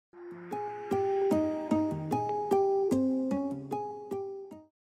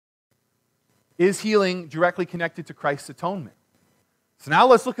is healing directly connected to Christ's atonement? So now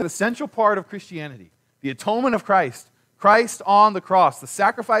let's look at the central part of Christianity, the atonement of Christ. Christ on the cross, the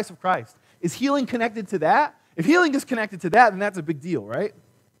sacrifice of Christ. Is healing connected to that? If healing is connected to that, then that's a big deal, right?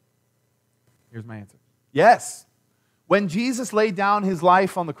 Here's my answer. Yes. When Jesus laid down his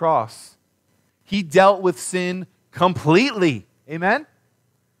life on the cross, he dealt with sin completely. Amen?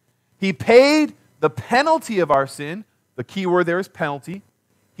 He paid the penalty of our sin. The key word there is penalty.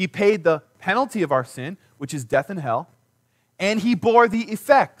 He paid the penalty of our sin, which is death and hell. And he bore the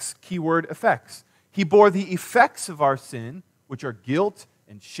effects, keyword effects. He bore the effects of our sin, which are guilt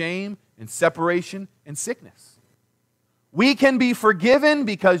and shame and separation and sickness. We can be forgiven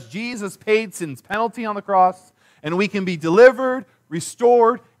because Jesus paid sin's penalty on the cross, and we can be delivered,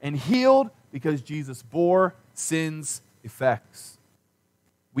 restored, and healed because Jesus bore sin's effects.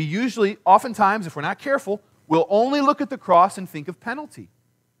 We usually, oftentimes, if we're not careful, we'll only look at the cross and think of penalty.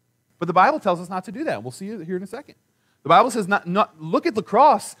 But the Bible tells us not to do that. We'll see it here in a second. The Bible says not look at the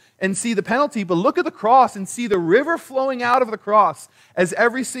cross and see the penalty, but look at the cross and see the river flowing out of the cross as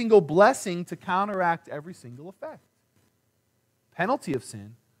every single blessing to counteract every single effect. Penalty of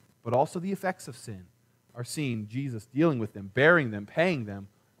sin, but also the effects of sin are seen, Jesus dealing with them, bearing them, paying them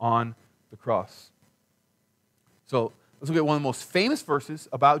on the cross. So let's look at one of the most famous verses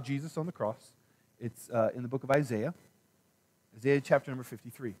about Jesus on the cross. It's in the book of Isaiah, Isaiah chapter number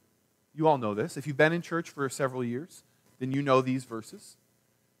 53. You all know this. If you've been in church for several years, then you know these verses.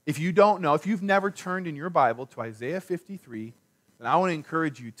 If you don't know, if you've never turned in your Bible to Isaiah 53, then I want to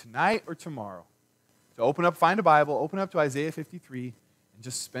encourage you tonight or tomorrow to find a Bible, open up to Isaiah 53, and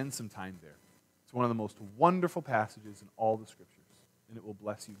just spend some time there. It's one of the most wonderful passages in all the Scriptures, and it will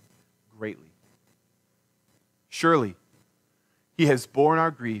bless you greatly. Surely, he has borne our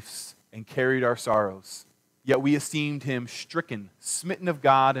griefs and carried our sorrows, yet we esteemed him stricken, smitten of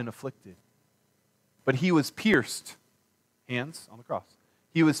God, and afflicted. But he was pierced, hands on the cross.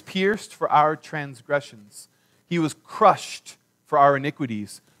 He was pierced for our transgressions. He was crushed for our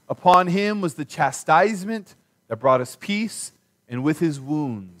iniquities. Upon him was the chastisement that brought us peace, and with his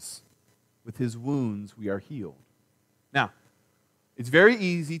wounds we are healed. Now, it's very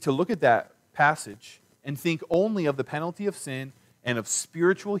easy to look at that passage and think only of the penalty of sin and of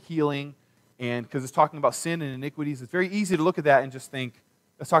spiritual healing, and because it's talking about sin and iniquities, it's very easy to look at that and just think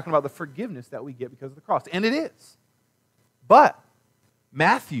that's talking about the forgiveness that we get because of the cross. And it is. But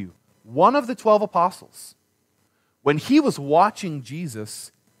Matthew, one of the 12 apostles, when he was watching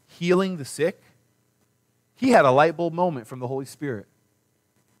Jesus healing the sick, he had a light bulb moment from the Holy Spirit.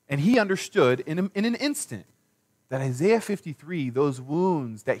 And he understood in an instant that Isaiah 53, those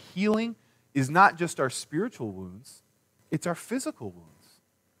wounds, that healing is not just our spiritual wounds, it's our physical wounds.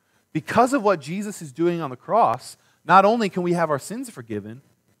 Because of what Jesus is doing on the cross, not only can we have our sins forgiven,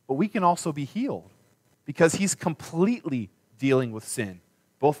 but we can also be healed because he's completely dealing with sin,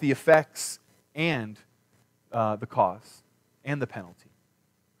 both the effects and the cause and the penalty.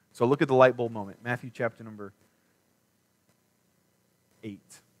 So look at the light bulb moment, Matthew chapter number 8.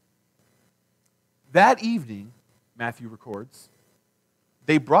 That evening, Matthew records,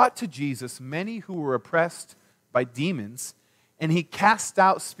 they brought to Jesus many who were oppressed by demons, and he cast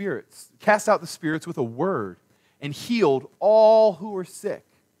out the spirits with a word, and healed all who were sick.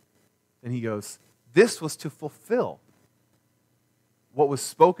 Then he goes, this was to fulfill what was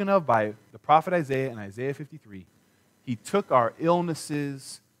spoken of by the prophet Isaiah in Isaiah 53. He took our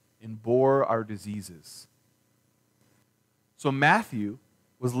illnesses and bore our diseases. So Matthew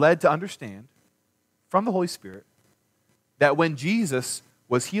was led to understand from the Holy Spirit that when Jesus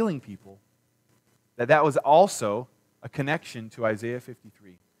was healing people, that was also a connection to Isaiah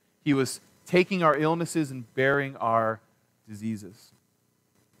 53. He was taking our illnesses and bearing our diseases.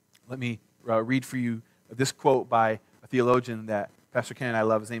 Let me read for you this quote by a theologian that Pastor Ken and I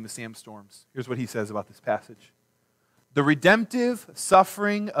love. His name is Sam Storms. Here's what he says about this passage. The redemptive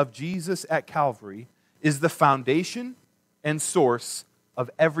suffering of Jesus at Calvary is the foundation and source of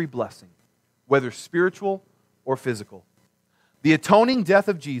every blessing, whether spiritual or physical. The atoning death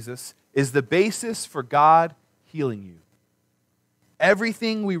of Jesus is the basis for God healing you.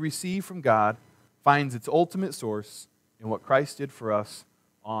 Everything we receive from God finds its ultimate source in what Christ did for us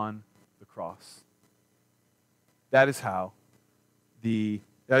on the cross. That is how the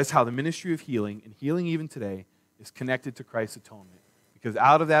ministry of healing, and healing even today, is connected to Christ's atonement. Because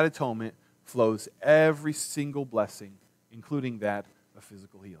out of that atonement flows every single blessing, including that of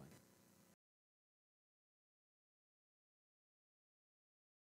physical healing.